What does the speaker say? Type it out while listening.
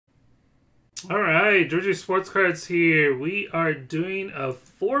All right, Georgia Sports Cards here. We are doing a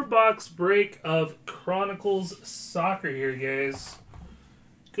 4-box break of Chronicles Soccer here, guys.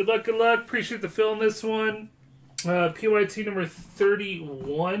 Good luck, good luck. Appreciate the fill in this one. PYT number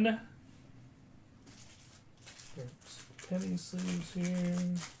 31. Penny sleeves here.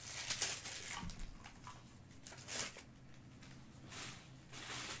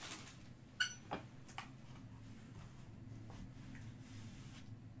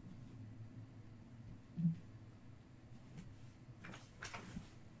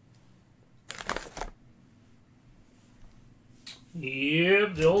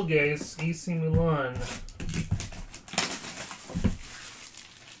 Yep, the old guys, AC Milan.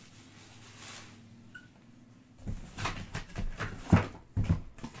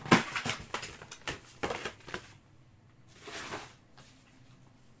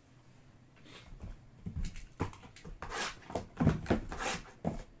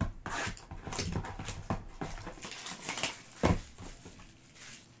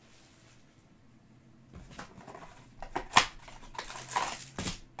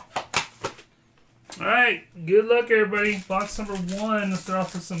 Alright, good luck everybody. Box number 1, let's start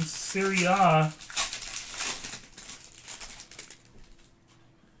off with some Serie A.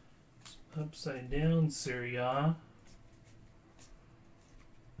 Upside down Serie A.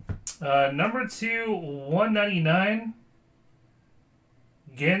 Number 2, 199.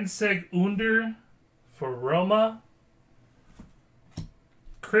 Genseg Under for Roma.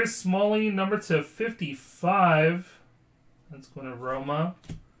 Chris Smalley, number 255. That's going to Roma.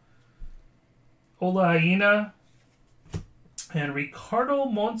 Ola Aina and Ricardo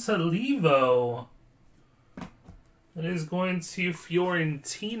Montalivo. That is going to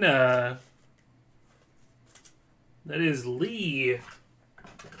Fiorentina. That is Lee.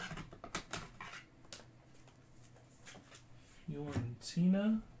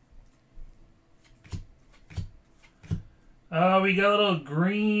 Fiorentina. We got a little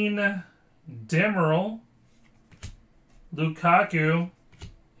green Demerol. Lukaku.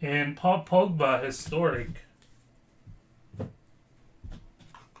 And Paul Pogba, historic.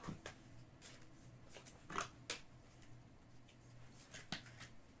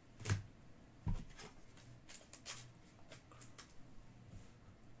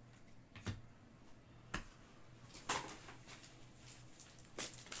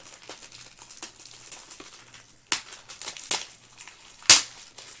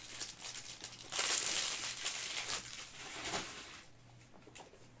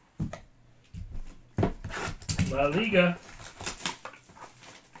 La Liga.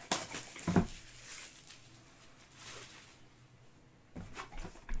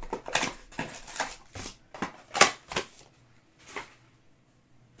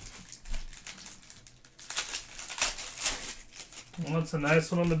 Well, that's a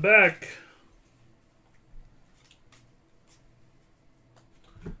nice one on the back.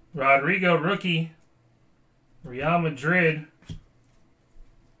 Rodrigo, rookie. Real Madrid.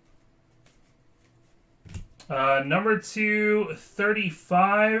 Number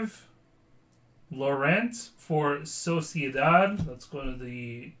 235, Laurent for Sociedad. That's going to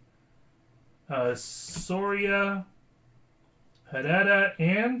the Soria, Herrera,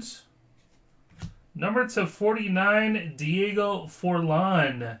 and number 249, Diego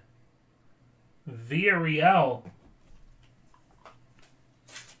Forlan, Villarreal.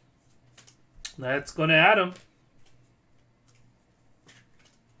 That's going to Adam.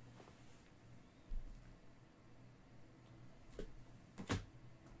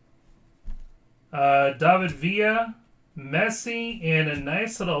 David Villa, Messi, and a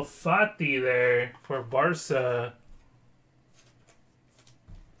nice little Fati there for Barca.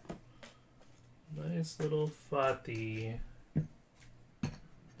 Nice little Fati.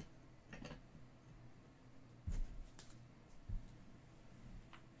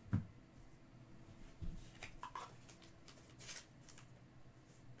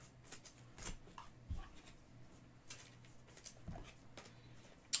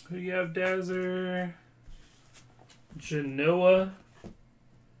 Who do you have, Dazer? Genoa.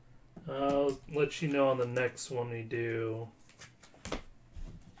 I'll let you know on the next one we do.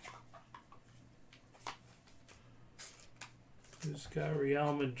 Who's got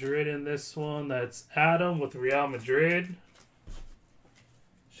Real Madrid in this one? That's Adam with Real Madrid.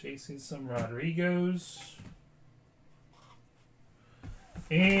 Chasing some Rodrigos.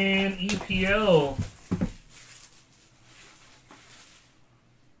 And EPL.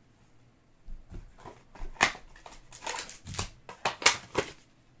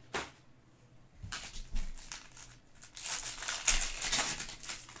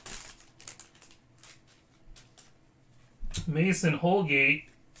 Mason Holgate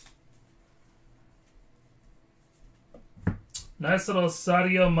Nice little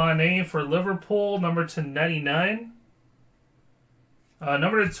Sadio Mane for Liverpool, number /99.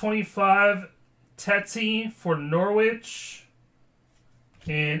 Number /25, Teti for Norwich.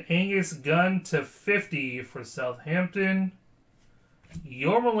 And Angus Gunn /50 for Southampton.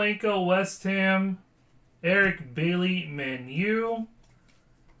 Yarmolenko, West Ham. Eric Bailey, Man U.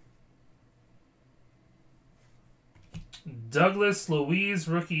 Douglas Luiz,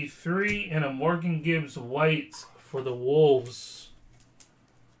 rookie 3. And a Morgan Gibbs White for the Wolves.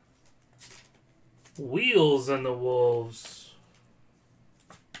 Wheels on the Wolves.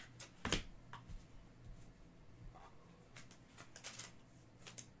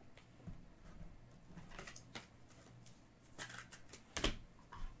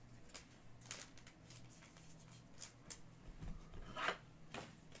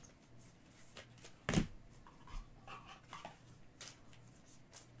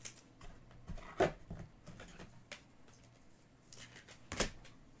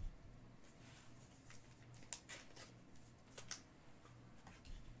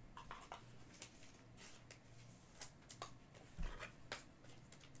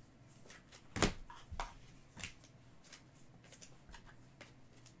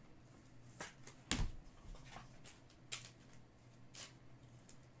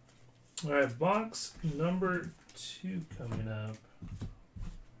 All right, box number 2 coming up.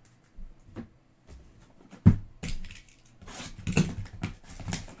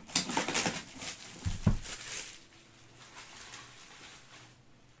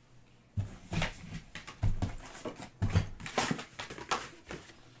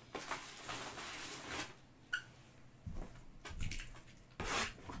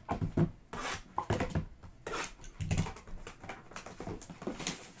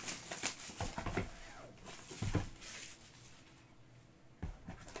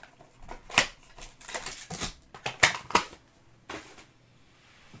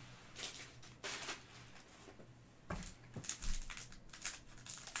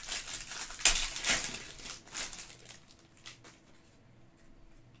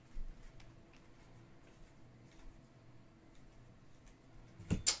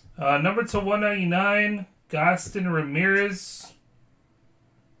 Number /199, Gaston Ramirez.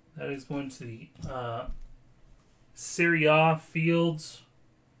 That is going to the Serie A fields.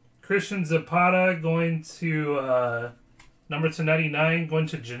 Christian Zapata going to number /99, going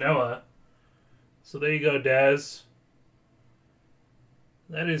to Genoa. So there you go, Daz.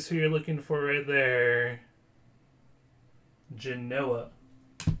 That is who you're looking for right there. Genoa.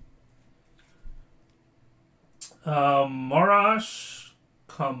 Marash,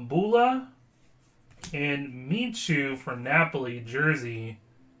 Kambula, and Michu for Napoli jersey.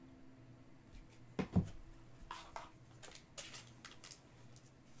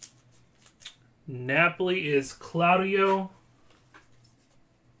 Napoli is Claudio.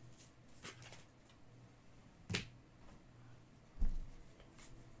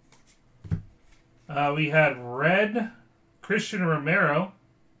 We had red, Christian Romero.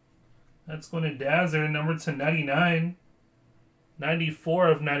 That's going to Dazzler, number /99. 94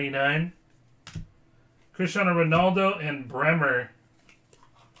 of 99. Cristiano Ronaldo and Bremer.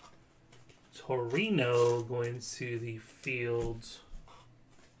 Torino going to the fields.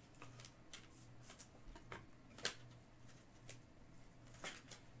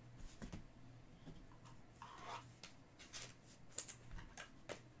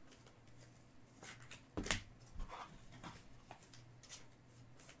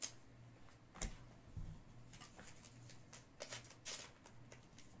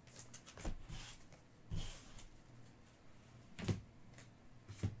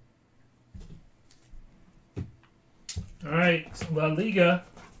 All right, La Liga.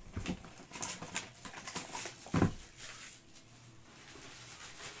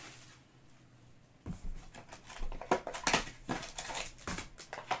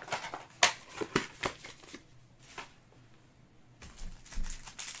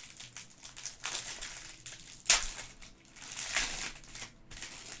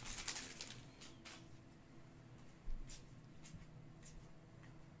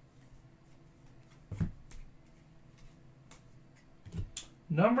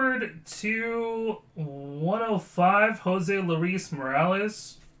 Numbered /105, Jose Luis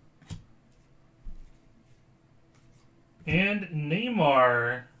Morales. And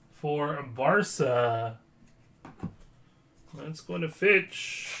Neymar for Barca. Let's go to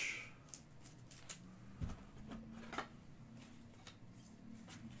Fitch.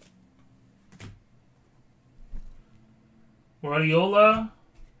 Guardiola,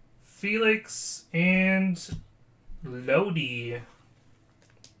 Felix, and Lodi.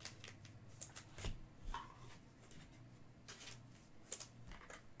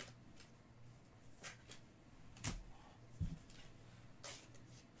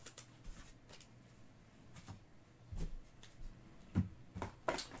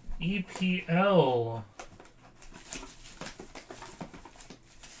 EPL.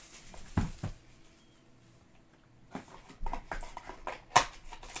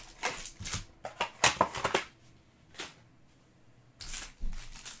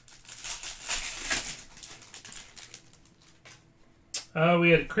 We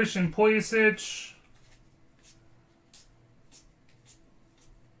had Christian Pulisic.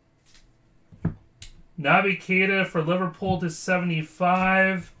 Naby Keita for Liverpool to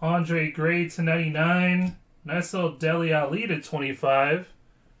 75. Andre Gray to 99. Nice little Dele Alli to 25.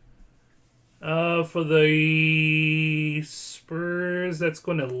 For the Spurs, that's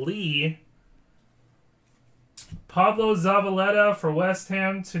going to Lee. Pablo Zavaleta for West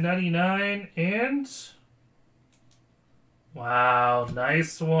Ham to 99. And... wow,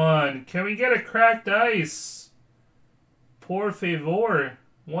 nice one. Can we get a cracked ice? Por favor.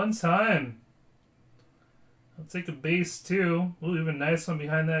 One time. I'll take a base too. Ooh, we have a nice one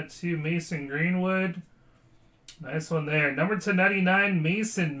behind that too. Mason Greenwood. Nice one there. Number 299,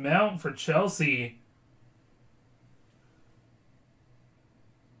 Mason Mount for Chelsea.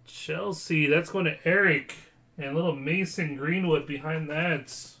 Chelsea, that's going to Eric. And little Mason Greenwood behind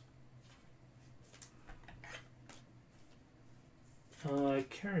that. I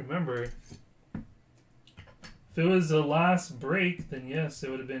can't remember. If it was the last break, then yes, it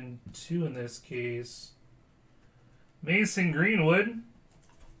would have been 2 in this case. Mason Greenwood.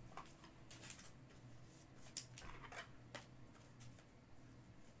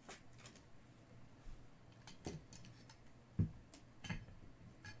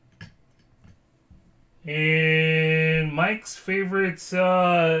 And Mike's favorite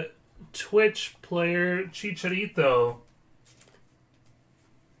Twitch player, Chicharito.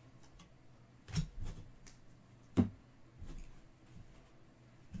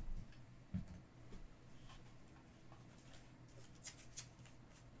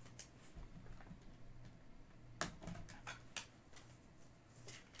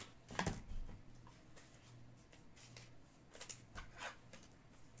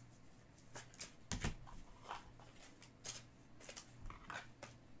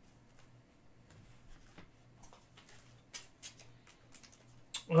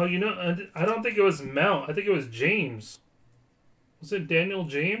 Well, you know, I don't think it was Mount. I think it was James. Was it Daniel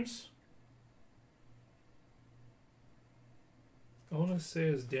James? I want to say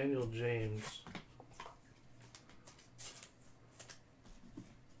it's Daniel James.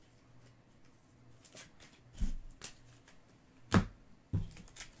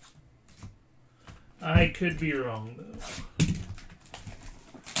 I could be wrong, though.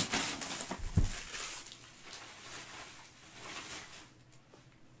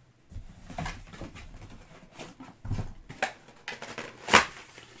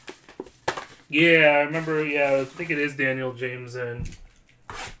 Yeah, I remember, yeah, I think it is Daniel James then.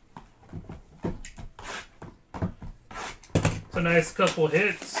 It's a nice couple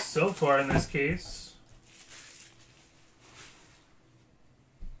hits so far in this case.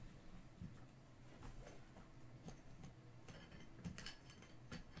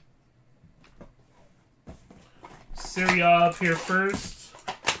 Syria up here first.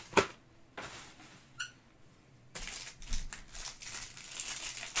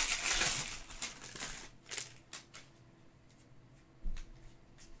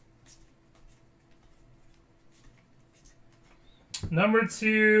 Number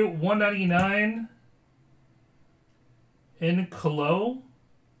 2, 199. Nkolo.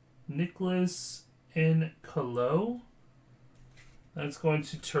 Nicholas Nkolo. That's going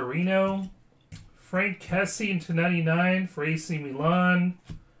to Torino. Frank Kessie into 99 for AC Milan.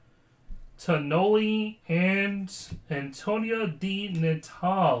 Tonoli and Antonio Di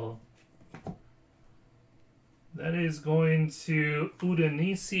Natale. That is going to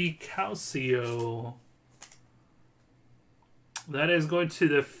Udinese Calcio. That is going to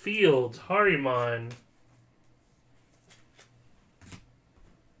the field, Hariman.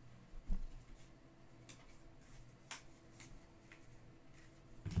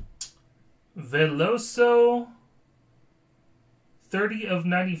 Veloso, 30 of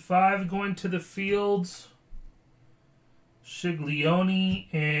 95 going to the field. Shiglioni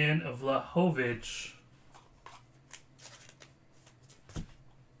and Vlahovic.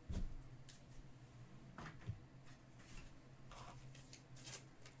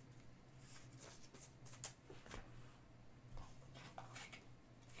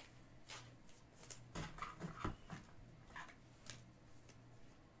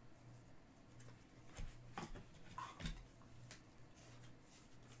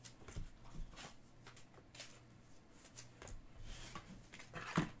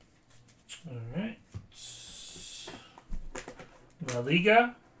 All right. La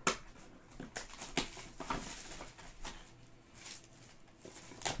Liga.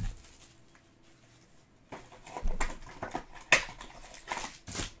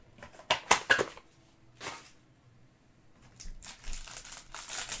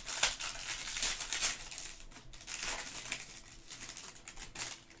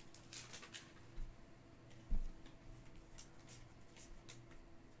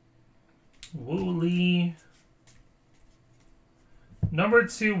 Number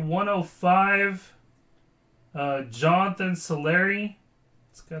 2/105, Jonathan Solari.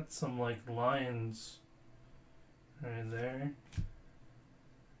 It's got some like lines right there.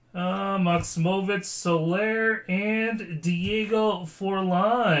 Maximovic, Soler, and Diego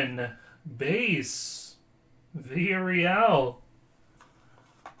Forlan. Base. Villarreal.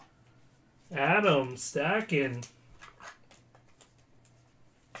 Adam stacking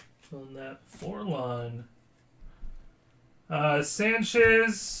on that Forlan.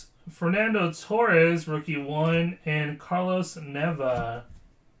 Sanchez, Fernando Torres, rookie 1, and Carlos Neva.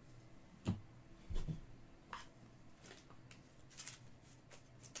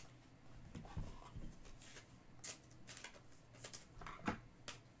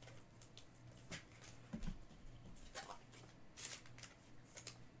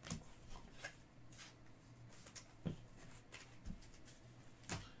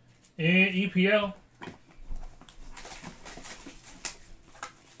 And EPL.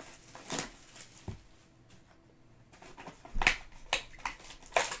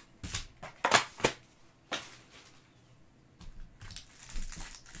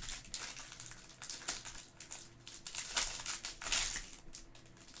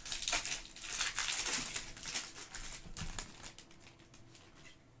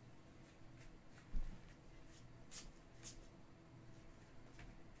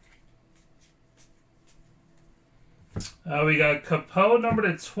 We got Capo number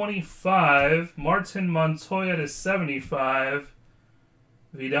to 25, Martin Montoya to 75,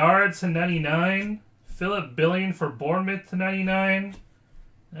 Vidar to 99, Philip Billing for Bournemouth to 99.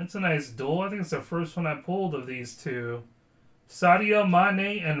 That's a nice duel. I think it's the first one I pulled of these two. Sadio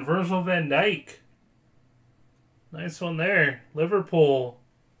Mane and Virgil van Dijk. Nice one there. Liverpool.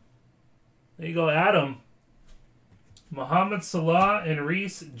 There you go, Adam. Mohamed Salah and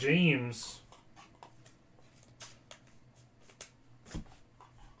Reece James.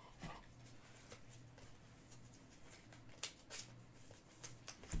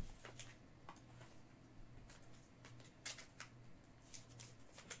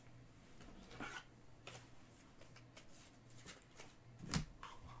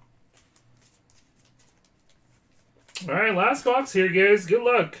 All right, last box here, guys. Good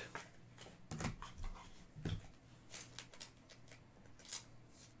luck.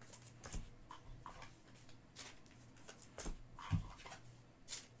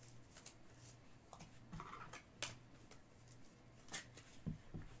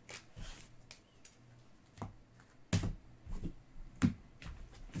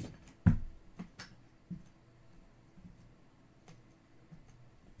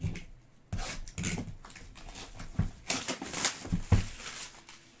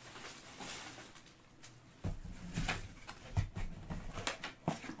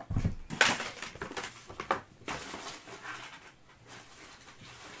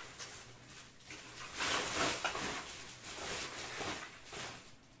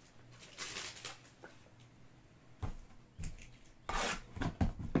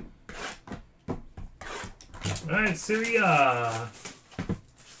 All right, Syria.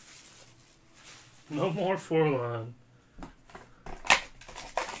 No more Forlan.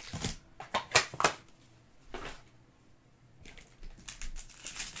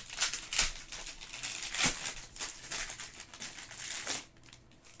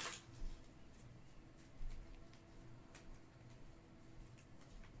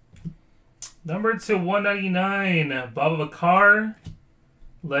 Number to 199, Babakar.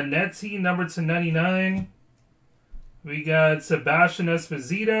 Lanetti, number to 99. We got Sebastian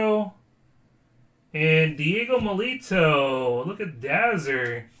Esposito and Diego Milito. Look at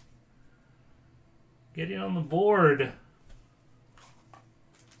Dazzer getting on the board.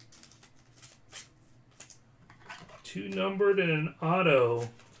 2 numbered and an auto.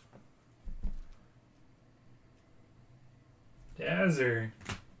 Dazzer.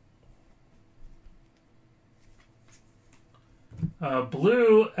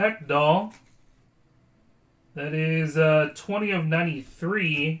 Blue Ekdal. That is 20 of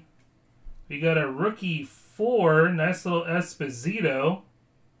 93. We got a rookie 4. Nice little Esposito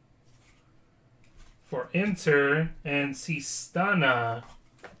for Inter and Sistana.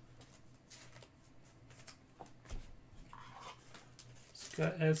 It's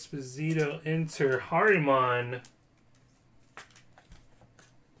got Esposito, Inter, Harriman.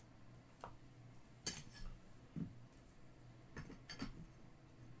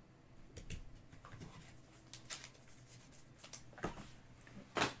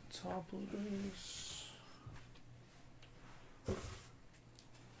 Top loaders.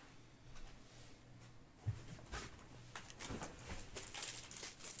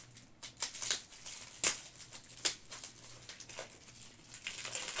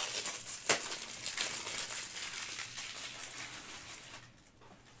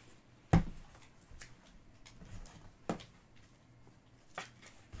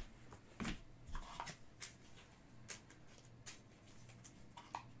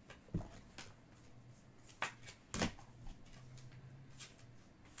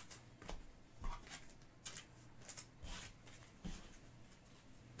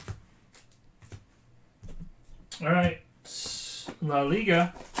 All right, La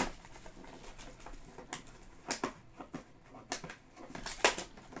Liga.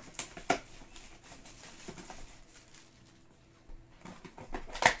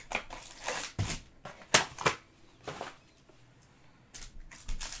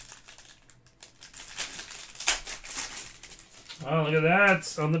 Oh, look at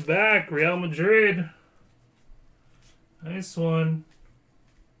that. On the back, Real Madrid. Nice one.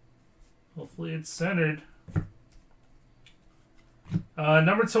 Hopefully it's centered.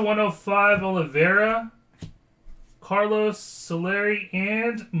 Number 2/105, Oliveira, Carlos Soleri,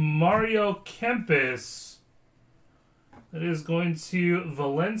 and Mario Kempes. That is going to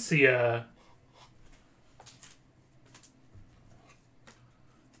Valencia.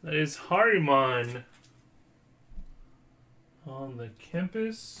 That is Harriman on the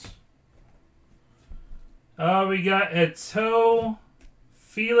Kempes. We got Eto'o,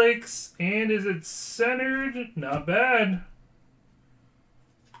 Felix, and is it centered? Not bad.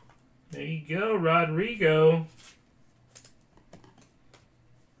 There you go, Rodrigo.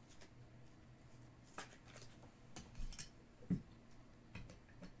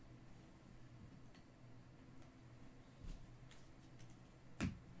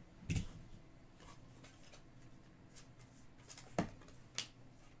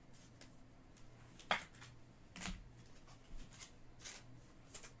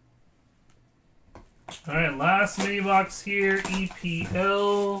 All right, last mini box here,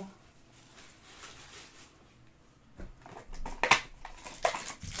 EPL.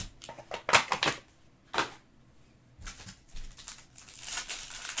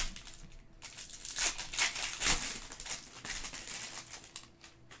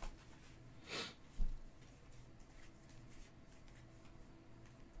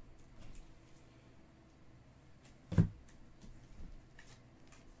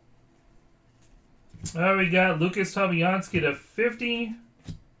 We got Lucas Fabianski to 50.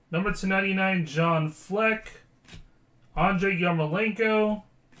 Number 299, John Fleck. Andrei Yarmolenko.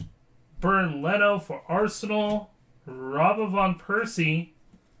 Bernd Leno for Arsenal. Robin Van Persie.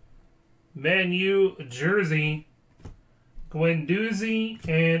 Man U jersey. Guendouzi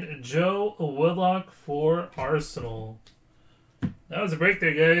and Joe Willock for Arsenal. That was a break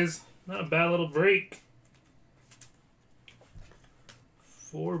there, guys. Not a bad little break.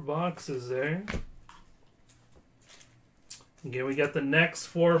 4 boxes there. Okay, we got the next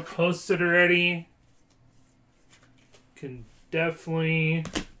 4 posted already. Can definitely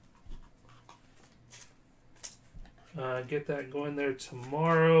get that going there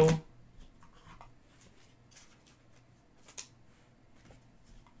tomorrow.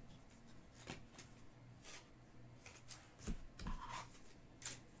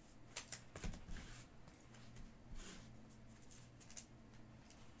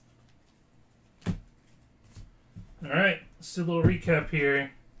 All right. Let's do a little recap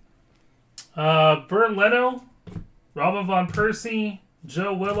here. Bernd Leno, Robin Van Persie,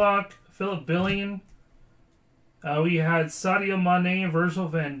 Joe Willock, Philip Billing. We had Sadio Mane, Virgil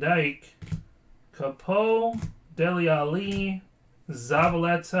van Dijk, Capo, Dele Alli,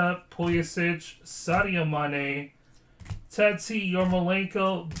 Zabaleta, Pulisic, Sadio Mane, Tati,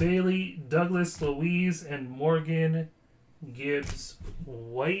 Yarmolenko, Bailey, Douglas Luiz, and Morgan Gibbs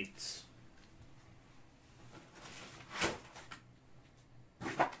White.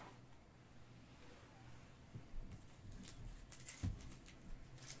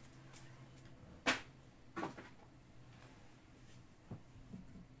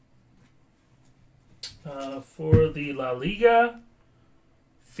 For the La Liga,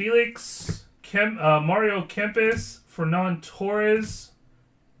 Felix, Mario Kempes, Fernan Torres,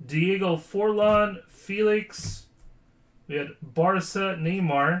 Diego Forlan, Felix. We had Barca,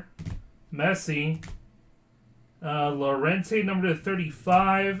 Neymar, Messi, Lorente, number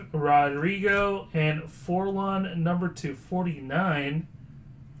 35, Rodrigo, and Forlan, number 249.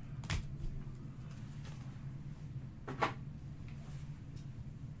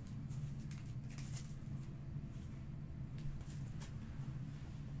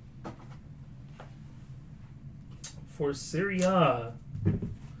 For Serie A,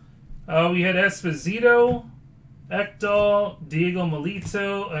 we had Esposito, Ekdal, Diego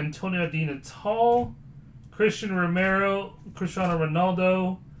Milito, Antonio Di Natale, Christian Romero, Cristiano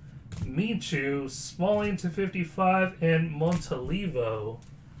Ronaldo, Michu, Smalling to 55, and Montalivo.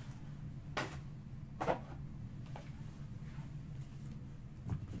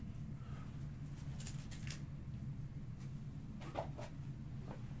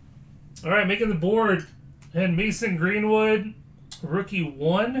 All right, making the board. And Mason Greenwood, rookie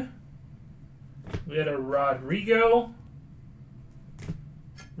 1. We had a Rodrigo.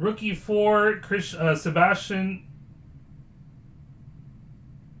 Rookie 4, Sebastian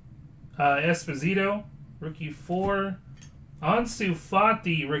Esposito, rookie 4. Ansu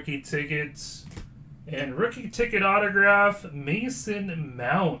Fati, rookie tickets. And rookie ticket autograph, Mason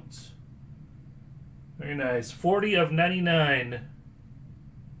Mount. Very nice. 40 of 99.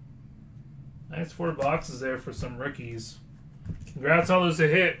 Nice 4 boxes there for some rookies. Congrats all those that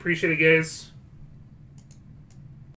hit. Appreciate it, guys.